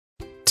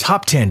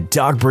Top 10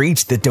 Dog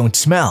Breeds That Don't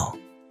Smell.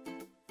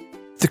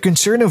 The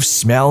concern of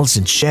smells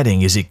and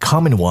shedding is a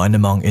common one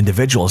among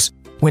individuals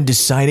when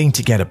deciding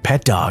to get a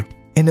pet dog,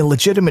 and a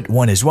legitimate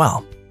one as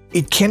well.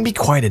 It can be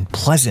quite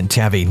unpleasant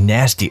to have a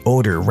nasty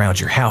odor around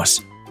your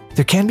house.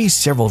 There can be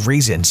several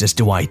reasons as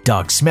to why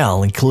dogs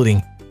smell,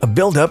 including a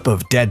buildup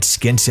of dead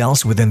skin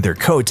cells within their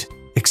coat,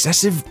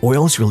 excessive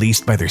oils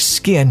released by their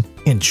skin,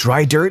 and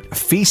dry dirt,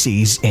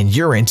 feces, and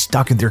urine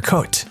stuck in their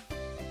coat.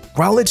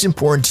 While it's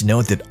important to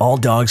note that all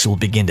dogs will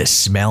begin to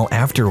smell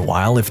after a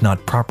while if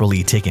not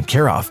properly taken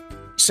care of,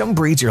 some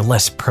breeds are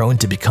less prone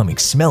to becoming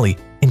smelly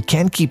and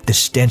can keep the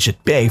stench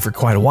at bay for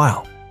quite a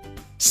while.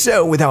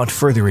 So without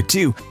further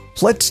ado,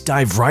 let's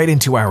dive right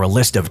into our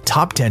list of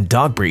top 10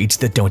 dog breeds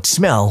that don't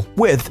smell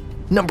with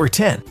number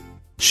 10,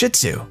 Shih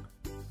Tzu.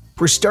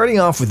 We're starting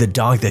off with a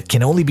dog that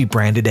can only be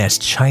branded as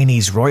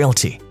Chinese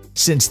royalty,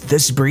 since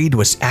this breed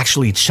was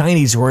actually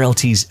Chinese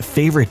royalty's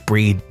favorite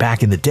breed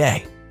back in the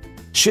day.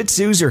 Shih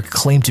Tzus are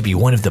claimed to be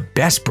one of the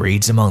best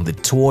breeds among the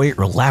toy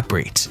or lap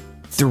breeds.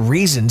 The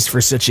reasons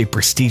for such a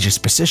prestigious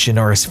position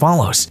are as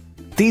follows.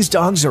 These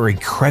dogs are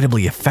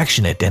incredibly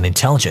affectionate and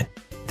intelligent.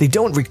 They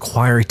don't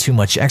require too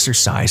much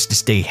exercise to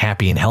stay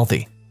happy and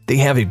healthy. They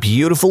have a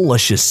beautiful,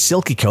 luscious,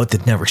 silky coat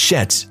that never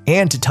sheds,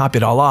 and to top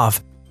it all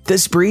off,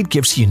 this breed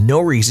gives you no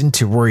reason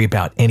to worry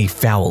about any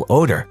foul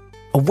odor.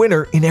 A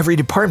winner in every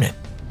department.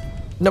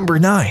 Number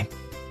 9.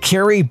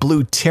 Kerry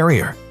Blue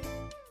Terrier.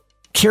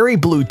 Kerry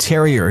Blue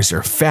Terriers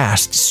are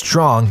fast,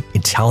 strong,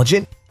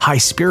 intelligent,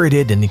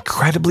 high-spirited, and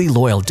incredibly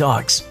loyal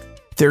dogs.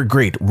 They're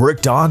great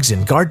work dogs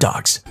and guard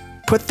dogs.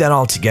 Put that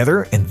all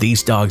together and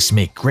these dogs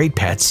make great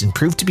pets and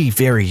prove to be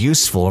very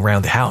useful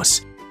around the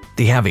house.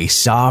 They have a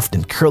soft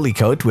and curly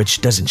coat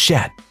which doesn't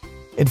shed.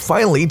 And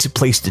finally, to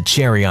place the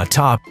cherry on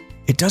top,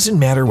 it doesn't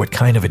matter what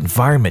kind of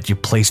environment you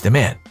place them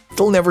in,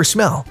 they'll never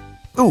smell.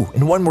 Ooh,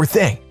 and one more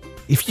thing.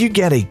 If you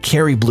get a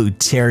Kerry Blue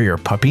Terrier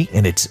puppy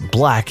and it's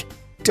black,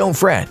 don't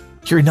fret.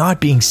 You're not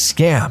being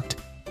scammed.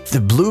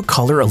 The blue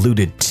color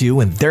alluded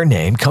to in their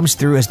name comes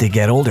through as they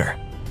get older.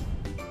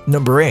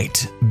 Number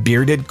 8.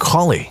 Bearded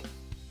Collie.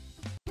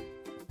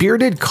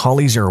 Bearded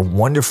Collies are a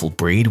wonderful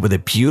breed with a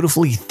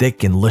beautifully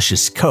thick and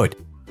luscious coat,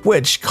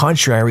 which,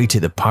 contrary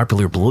to the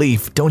popular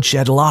belief, don't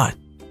shed a lot.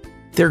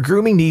 Their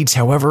grooming needs,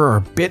 however, are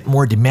a bit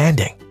more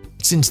demanding,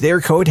 since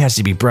their coat has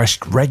to be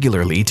brushed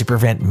regularly to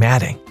prevent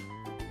matting.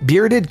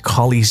 Bearded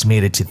Collies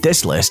made it to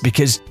this list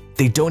because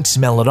they don't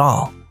smell at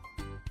all.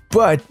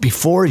 But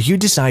before you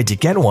decide to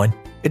get one,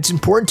 it's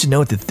important to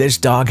note that this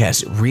dog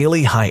has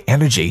really high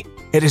energy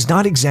and is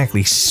not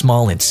exactly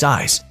small in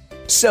size,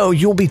 so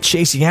you'll be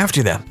chasing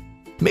after them.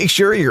 Make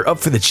sure you're up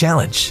for the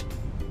challenge.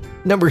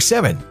 Number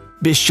 7.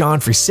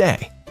 Bichon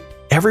Frise.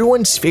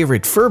 Everyone's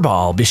favorite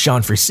furball,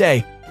 Bichon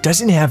Frise,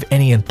 doesn't have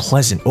any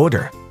unpleasant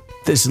odor.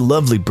 This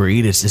lovely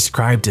breed is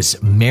described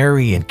as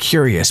merry and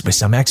curious by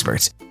some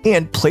experts,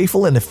 and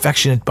playful and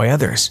affectionate by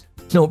others.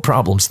 No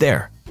problems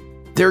there.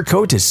 Their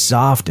coat is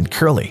soft and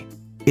curly.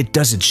 It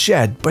doesn't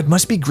shed but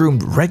must be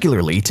groomed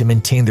regularly to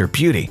maintain their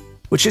beauty,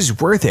 which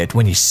is worth it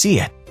when you see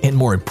it, and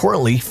more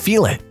importantly,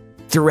 feel it.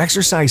 Their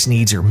exercise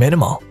needs are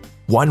minimal.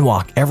 One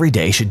walk every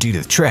day should do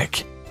the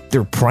trick.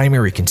 Their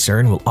primary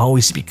concern will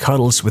always be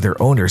cuddles with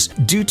their owners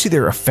due to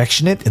their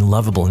affectionate and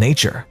lovable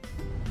nature.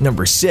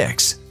 Number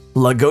 6.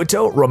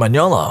 Lagotto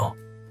Romagnolo.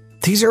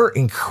 These are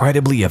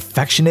incredibly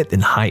affectionate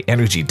and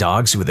high-energy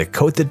dogs with a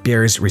coat that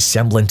bears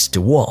resemblance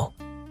to wool.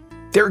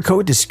 Their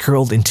coat is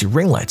curled into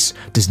ringlets,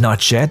 does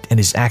not shed, and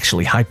is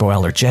actually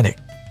hypoallergenic.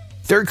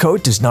 Their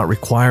coat does not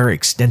require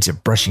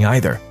extensive brushing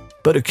either,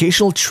 but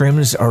occasional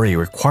trims are a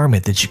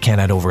requirement that you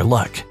cannot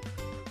overlook.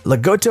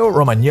 Lagotto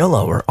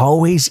Romagnolo are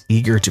always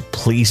eager to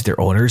please their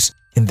owners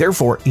and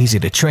therefore easy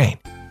to train.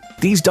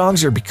 These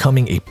dogs are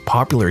becoming a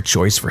popular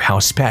choice for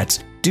house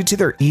pets due to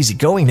their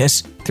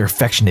easygoingness, their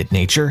affectionate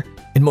nature,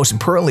 and most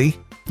importantly,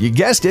 you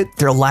guessed it,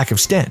 their lack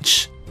of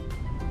stench.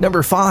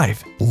 Number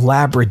 5.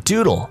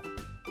 Labradoodle.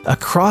 A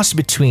cross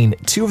between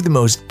two of the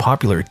most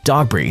popular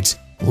dog breeds,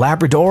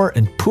 Labrador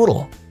and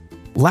Poodle.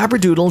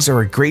 Labradoodles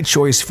are a great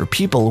choice for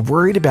people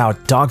worried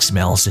about dog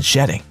smells and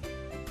shedding.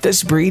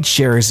 This breed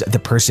shares the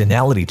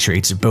personality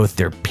traits of both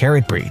their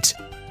parent breeds,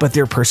 but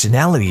their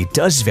personality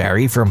does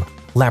vary from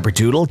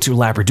Labradoodle to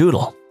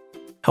Labradoodle.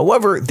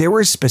 However, they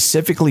were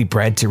specifically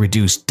bred to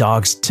reduce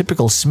dogs'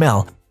 typical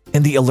smell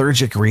and the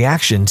allergic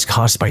reactions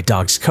caused by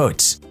dogs'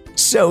 coats,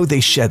 so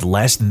they shed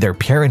less than their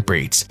parent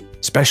breeds,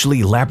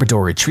 especially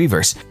Labrador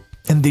Retrievers,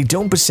 and they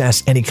don't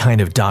possess any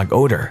kind of dog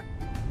odor.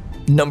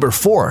 Number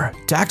 4.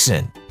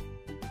 Dachshund.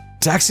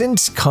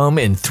 Dachshunds come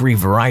in 3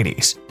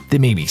 varieties. They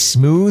may be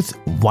smooth,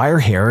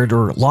 wire-haired,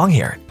 or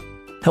long-haired.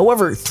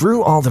 However,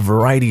 through all the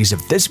varieties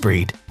of this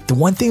breed, the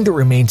one thing that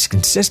remains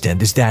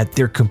consistent is that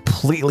they're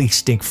completely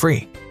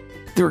stink-free.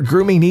 Their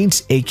grooming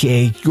needs,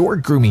 aka your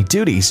grooming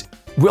duties,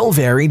 will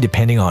vary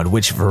depending on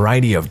which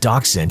variety of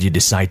Dachshund you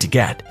decide to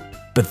get.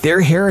 But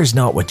their hair is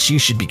not what you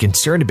should be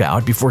concerned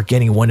about before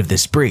getting one of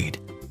this breed.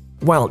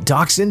 While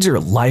Dachshunds are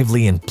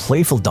lively and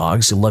playful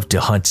dogs who love to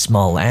hunt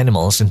small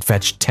animals and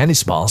fetch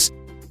tennis balls,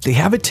 they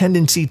have a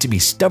tendency to be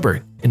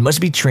stubborn and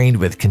must be trained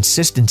with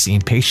consistency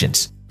and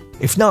patience.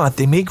 If not,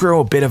 they may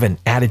grow a bit of an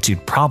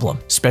attitude problem,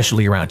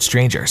 especially around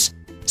strangers.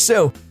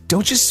 So,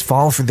 don't just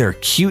fall for their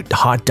cute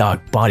hot dog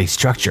body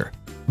structure.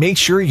 Make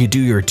sure you do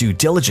your due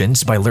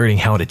diligence by learning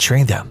how to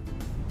train them.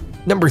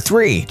 Number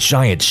 3.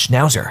 Giant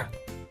Schnauzer.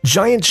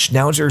 Giant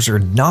Schnauzers are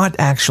not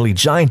actually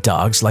giant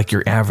dogs like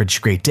your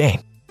average Great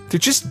Dane. They're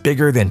just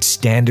bigger than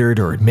standard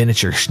or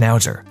miniature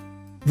Schnauzer.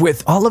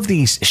 With all of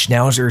these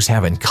Schnauzers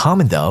have in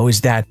common though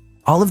is that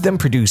all of them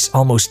produce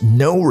almost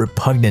no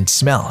repugnant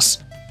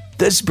smells.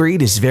 This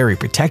breed is very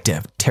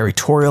protective,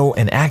 territorial,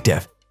 and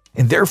active,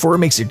 and therefore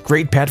makes a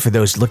great pet for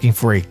those looking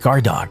for a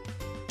guard dog.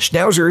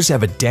 Schnauzers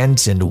have a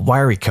dense and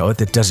wiry coat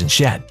that doesn't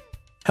shed.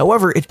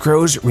 However, it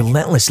grows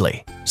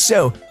relentlessly,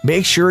 so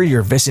make sure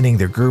you're visiting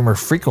their groomer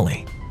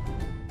frequently.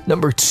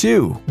 Number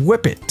 2.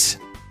 Whippet.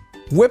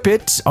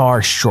 Whippets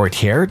are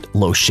short-haired,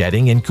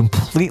 low-shedding, and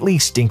completely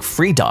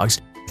stink-free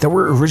dogs that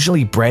were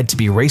originally bred to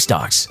be race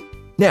dogs.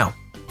 Now,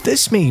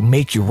 this may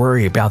make you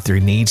worry about their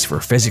needs for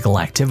physical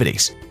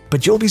activities,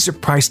 but you'll be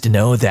surprised to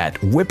know that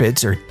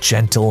Whippets are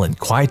gentle and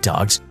quiet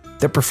dogs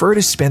that prefer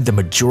to spend the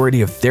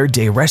majority of their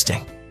day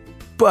resting.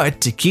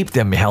 But to keep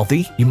them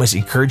healthy, you must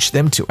encourage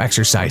them to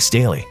exercise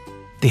daily.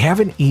 They have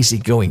an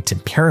easygoing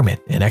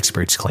temperament, and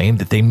experts claim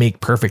that they make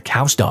perfect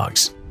house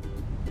dogs.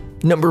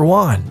 Number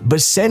 1.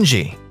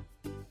 Basenji.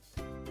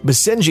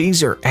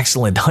 Basenjis are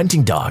excellent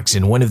hunting dogs,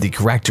 and one of the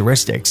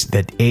characteristics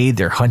that aid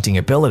their hunting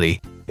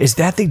ability is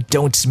that they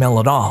don't smell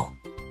at all.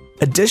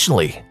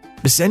 Additionally,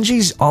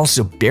 Basenjis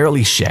also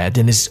barely shed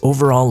and is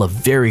overall a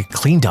very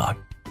clean dog.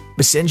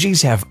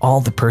 Basenjis have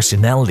all the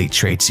personality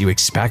traits you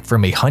expect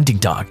from a hunting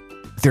dog.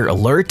 They're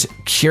alert,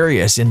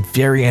 curious, and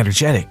very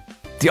energetic.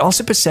 They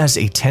also possess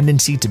a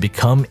tendency to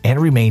become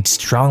and remain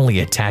strongly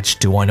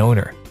attached to one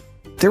owner.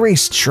 They're a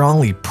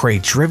strongly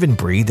prey-driven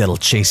breed that'll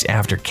chase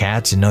after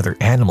cats and other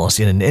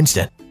animals in an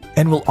instant,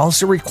 and will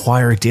also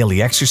require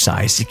daily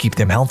exercise to keep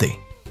them healthy.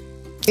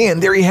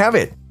 And there you have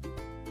it!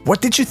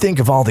 What did you think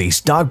of all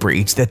these dog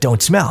breeds that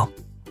don't smell?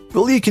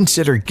 Will you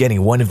consider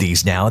getting one of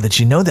these now that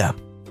you know them?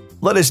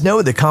 Let us know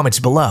in the comments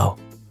below.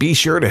 Be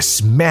sure to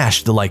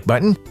smash the like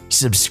button,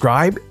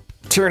 subscribe,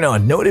 turn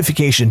on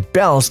notification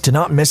bells to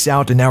not miss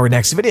out on our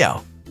next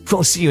video.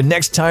 We'll see you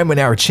next time on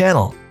our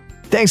channel.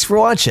 Thanks for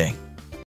watching.